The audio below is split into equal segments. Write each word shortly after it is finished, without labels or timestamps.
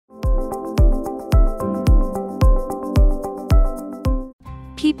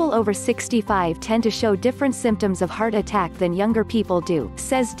People over 65 tend to show different symptoms of heart attack than younger people do,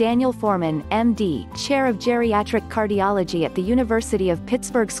 says Daniel Foreman, MD, chair of geriatric cardiology at the University of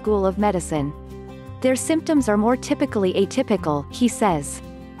Pittsburgh School of Medicine. Their symptoms are more typically atypical, he says.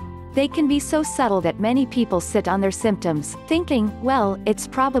 They can be so subtle that many people sit on their symptoms, thinking, well, it's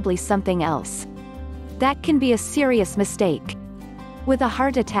probably something else. That can be a serious mistake. With a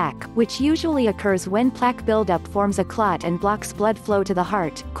heart attack, which usually occurs when plaque buildup forms a clot and blocks blood flow to the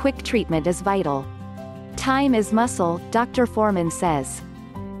heart, quick treatment is vital. Time is muscle, Dr. Foreman says.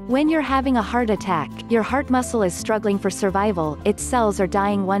 When you're having a heart attack, your heart muscle is struggling for survival, its cells are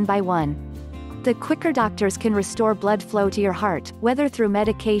dying one by one. The quicker doctors can restore blood flow to your heart, whether through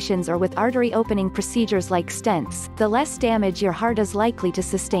medications or with artery opening procedures like stents, the less damage your heart is likely to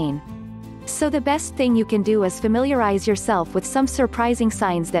sustain. So the best thing you can do is familiarize yourself with some surprising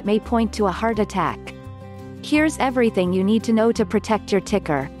signs that may point to a heart attack. Here's everything you need to know to protect your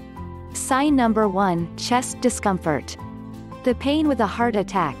ticker. Sign number 1, chest discomfort. The pain with a heart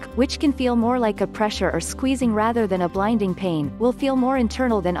attack, which can feel more like a pressure or squeezing rather than a blinding pain, will feel more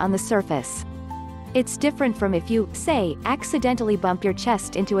internal than on the surface. It's different from if you, say, accidentally bump your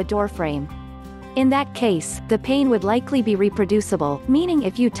chest into a doorframe. In that case, the pain would likely be reproducible, meaning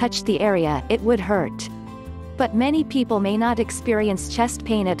if you touched the area, it would hurt. But many people may not experience chest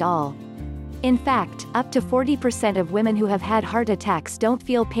pain at all. In fact, up to 40% of women who have had heart attacks don't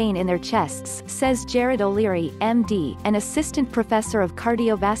feel pain in their chests, says Jared O'Leary, MD, an assistant professor of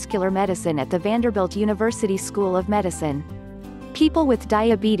cardiovascular medicine at the Vanderbilt University School of Medicine. People with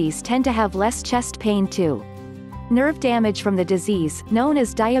diabetes tend to have less chest pain too. Nerve damage from the disease, known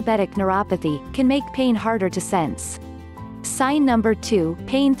as diabetic neuropathy, can make pain harder to sense. Sign number 2,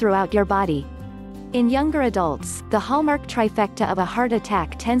 pain throughout your body. In younger adults, the hallmark trifecta of a heart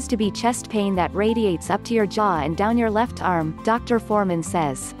attack tends to be chest pain that radiates up to your jaw and down your left arm, Dr. Foreman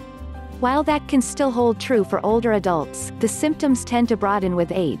says. While that can still hold true for older adults, the symptoms tend to broaden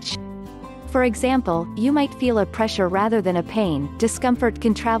with age. For example, you might feel a pressure rather than a pain, discomfort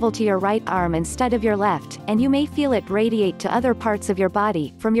can travel to your right arm instead of your left, and you may feel it radiate to other parts of your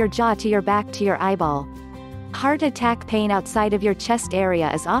body, from your jaw to your back to your eyeball. Heart attack pain outside of your chest area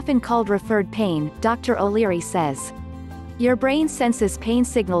is often called referred pain, Dr. O'Leary says. Your brain senses pain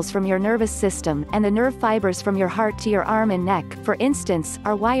signals from your nervous system, and the nerve fibers from your heart to your arm and neck, for instance,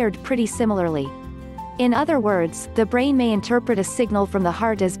 are wired pretty similarly. In other words, the brain may interpret a signal from the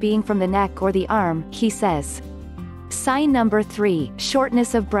heart as being from the neck or the arm, he says. Sign number 3,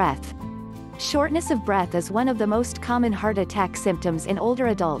 shortness of breath. Shortness of breath is one of the most common heart attack symptoms in older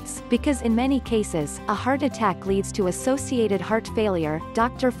adults, because in many cases, a heart attack leads to associated heart failure,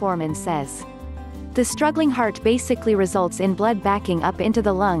 Dr. Foreman says. The struggling heart basically results in blood backing up into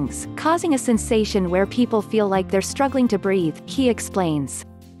the lungs, causing a sensation where people feel like they're struggling to breathe, he explains.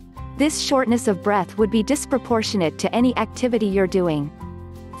 This shortness of breath would be disproportionate to any activity you're doing.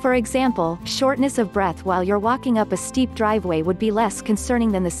 For example, shortness of breath while you're walking up a steep driveway would be less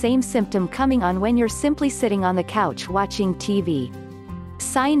concerning than the same symptom coming on when you're simply sitting on the couch watching TV.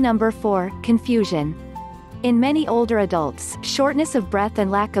 Sign number 4, confusion. In many older adults, shortness of breath and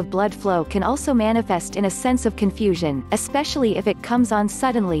lack of blood flow can also manifest in a sense of confusion, especially if it comes on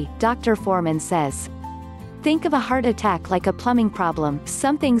suddenly, Dr. Foreman says. Think of a heart attack like a plumbing problem,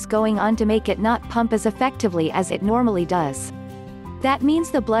 something's going on to make it not pump as effectively as it normally does. That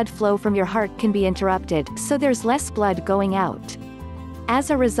means the blood flow from your heart can be interrupted, so there's less blood going out. As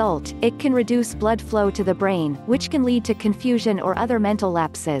a result, it can reduce blood flow to the brain, which can lead to confusion or other mental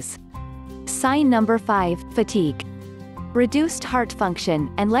lapses. Sign number 5, fatigue. Reduced heart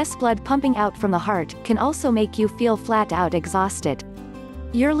function, and less blood pumping out from the heart, can also make you feel flat out exhausted.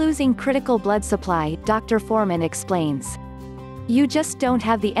 You're losing critical blood supply, Dr. Foreman explains. You just don't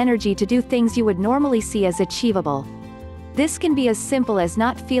have the energy to do things you would normally see as achievable. This can be as simple as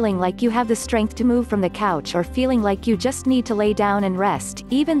not feeling like you have the strength to move from the couch or feeling like you just need to lay down and rest,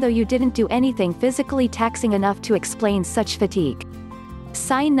 even though you didn't do anything physically taxing enough to explain such fatigue.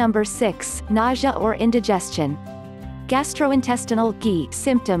 Sign number 6, nausea or indigestion. Gastrointestinal (GI)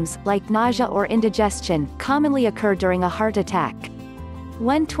 symptoms, like nausea or indigestion, commonly occur during a heart attack.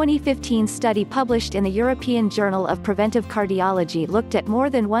 One 2015 study published in the European Journal of Preventive Cardiology looked at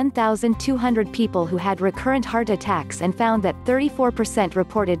more than 1,200 people who had recurrent heart attacks and found that 34%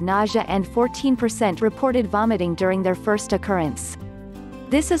 reported nausea and 14% reported vomiting during their first occurrence.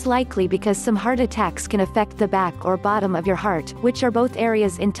 This is likely because some heart attacks can affect the back or bottom of your heart, which are both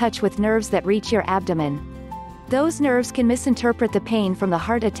areas in touch with nerves that reach your abdomen. Those nerves can misinterpret the pain from the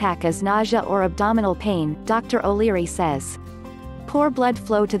heart attack as nausea or abdominal pain, Dr. O'Leary says. Poor blood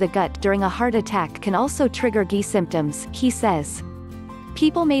flow to the gut during a heart attack can also trigger GI symptoms, he says.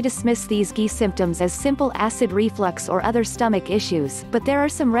 People may dismiss these GI symptoms as simple acid reflux or other stomach issues, but there are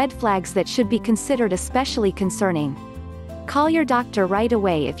some red flags that should be considered especially concerning. Call your doctor right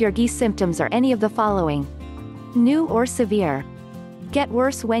away if your GI symptoms are any of the following: new or severe, get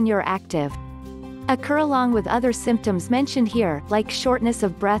worse when you're active, occur along with other symptoms mentioned here, like shortness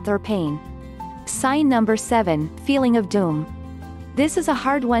of breath or pain. Sign number 7, feeling of doom. This is a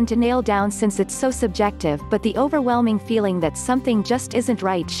hard one to nail down since it's so subjective, but the overwhelming feeling that something just isn't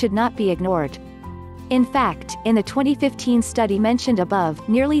right should not be ignored. In fact, in the 2015 study mentioned above,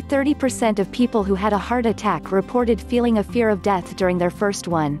 nearly 30% of people who had a heart attack reported feeling a fear of death during their first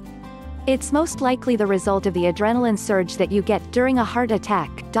one. It's most likely the result of the adrenaline surge that you get during a heart attack,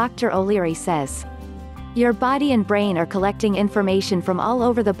 Dr. O'Leary says. Your body and brain are collecting information from all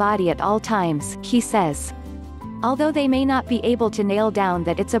over the body at all times, he says. Although they may not be able to nail down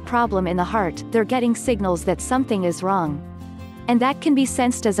that it's a problem in the heart, they're getting signals that something is wrong. And that can be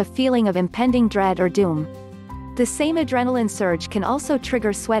sensed as a feeling of impending dread or doom. The same adrenaline surge can also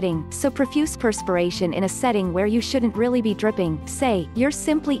trigger sweating, so profuse perspiration in a setting where you shouldn't really be dripping, say, you're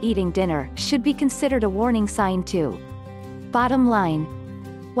simply eating dinner, should be considered a warning sign too. Bottom line.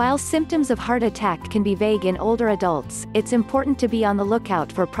 While symptoms of heart attack can be vague in older adults, it's important to be on the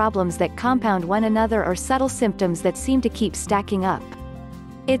lookout for problems that compound one another or subtle symptoms that seem to keep stacking up.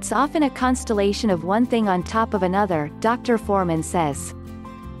 It's often a constellation of one thing on top of another, Dr. Foreman says.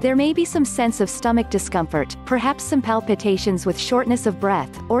 There may be some sense of stomach discomfort, perhaps some palpitations with shortness of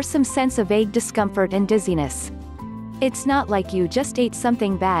breath, or some sense of vague discomfort and dizziness. It's not like you just ate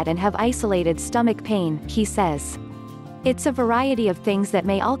something bad and have isolated stomach pain, he says. It's a variety of things that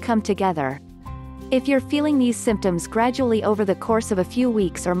may all come together. If you're feeling these symptoms gradually over the course of a few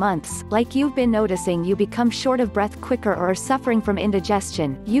weeks or months, like you've been noticing you become short of breath quicker or are suffering from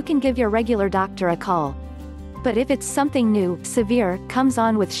indigestion, you can give your regular doctor a call. But if it's something new, severe, comes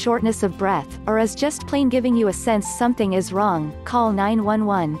on with shortness of breath, or is just plain giving you a sense something is wrong, call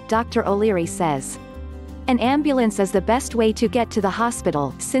 911, Dr. O'Leary says. An ambulance is the best way to get to the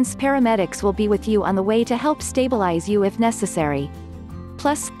hospital, since paramedics will be with you on the way to help stabilize you if necessary.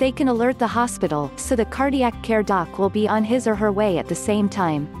 Plus, they can alert the hospital, so the cardiac care doc will be on his or her way at the same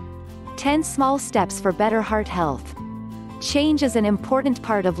time. 10 small steps for better heart health. Change is an important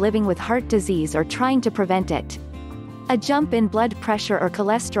part of living with heart disease or trying to prevent it. A jump in blood pressure or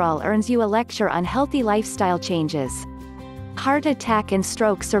cholesterol earns you a lecture on healthy lifestyle changes. Heart attack and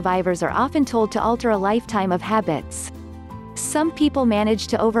stroke survivors are often told to alter a lifetime of habits. Some people manage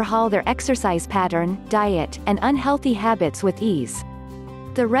to overhaul their exercise pattern, diet, and unhealthy habits with ease.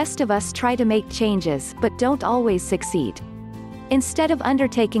 The rest of us try to make changes, but don't always succeed. Instead of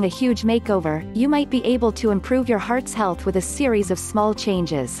undertaking a huge makeover, you might be able to improve your heart's health with a series of small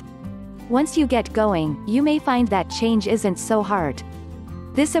changes. Once you get going, you may find that change isn't so hard.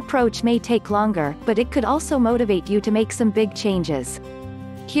 This approach may take longer, but it could also motivate you to make some big changes.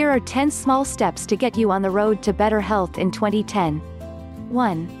 Here are 10 small steps to get you on the road to better health in 2010.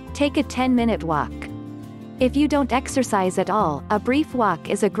 1. Take a 10-minute walk. If you don't exercise at all, a brief walk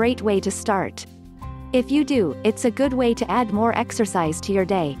is a great way to start. If you do, it's a good way to add more exercise to your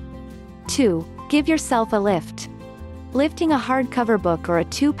day. 2. Give yourself a lift. Lifting a hardcover book or a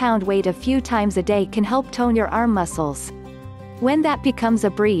 2-pound weight a few times a day can help tone your arm muscles. When that becomes a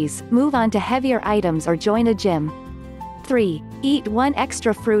breeze, move on to heavier items or join a gym. 3. Eat 1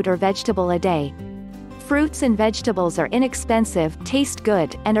 extra fruit or vegetable a day. Fruits and vegetables are inexpensive, taste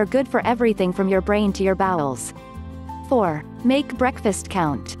good, and are good for everything from your brain to your bowels. 4. Make breakfast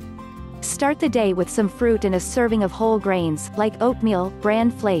count. Start the day with some fruit and a serving of whole grains, like oatmeal, bran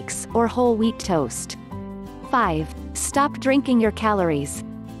flakes, or whole wheat toast. 5. Stop drinking your calories.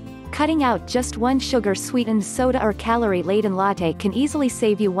 Cutting out just 1 sugar-sweetened soda or calorie-laden latte can easily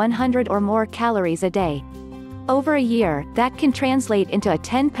save you 100 or more calories a day. Over a year, that can translate into a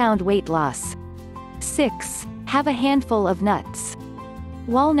 10-pound weight loss. 6. Have a handful of nuts.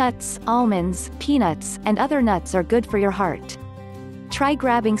 Walnuts, almonds, peanuts, and other nuts are good for your heart. Try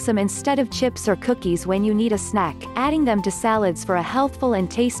grabbing some instead of chips or cookies when you need a snack, adding them to salads for a healthful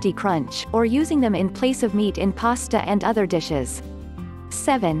and tasty crunch, or using them in place of meat in pasta and other dishes.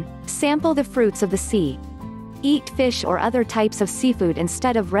 7. Sample the fruits of the sea. Eat fish or other types of seafood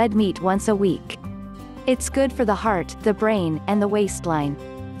instead of red meat once a week. It's good for the heart, the brain, and the waistline.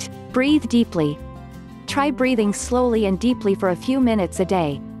 Breathe deeply. Try breathing slowly and deeply for a few minutes a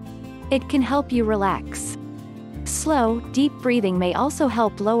day. It can help you relax. Slow, deep breathing may also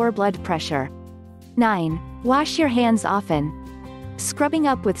help lower blood pressure. 9. Wash your hands often. Scrubbing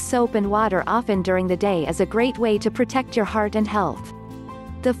up with soap and water often during the day is a great way to protect your heart and health.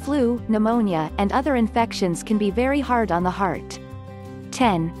 The flu, pneumonia, and other infections can be very hard on the heart.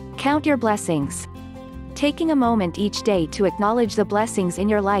 10. Count your blessings. Taking a moment each day to acknowledge the blessings in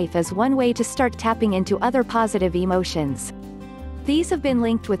your life is one way to start tapping into other positive emotions. These have been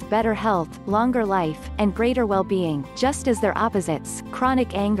linked with better health, longer life, and greater well-being, just as their opposites,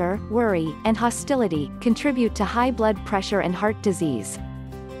 chronic anger, worry, and hostility, contribute to high blood pressure and heart disease.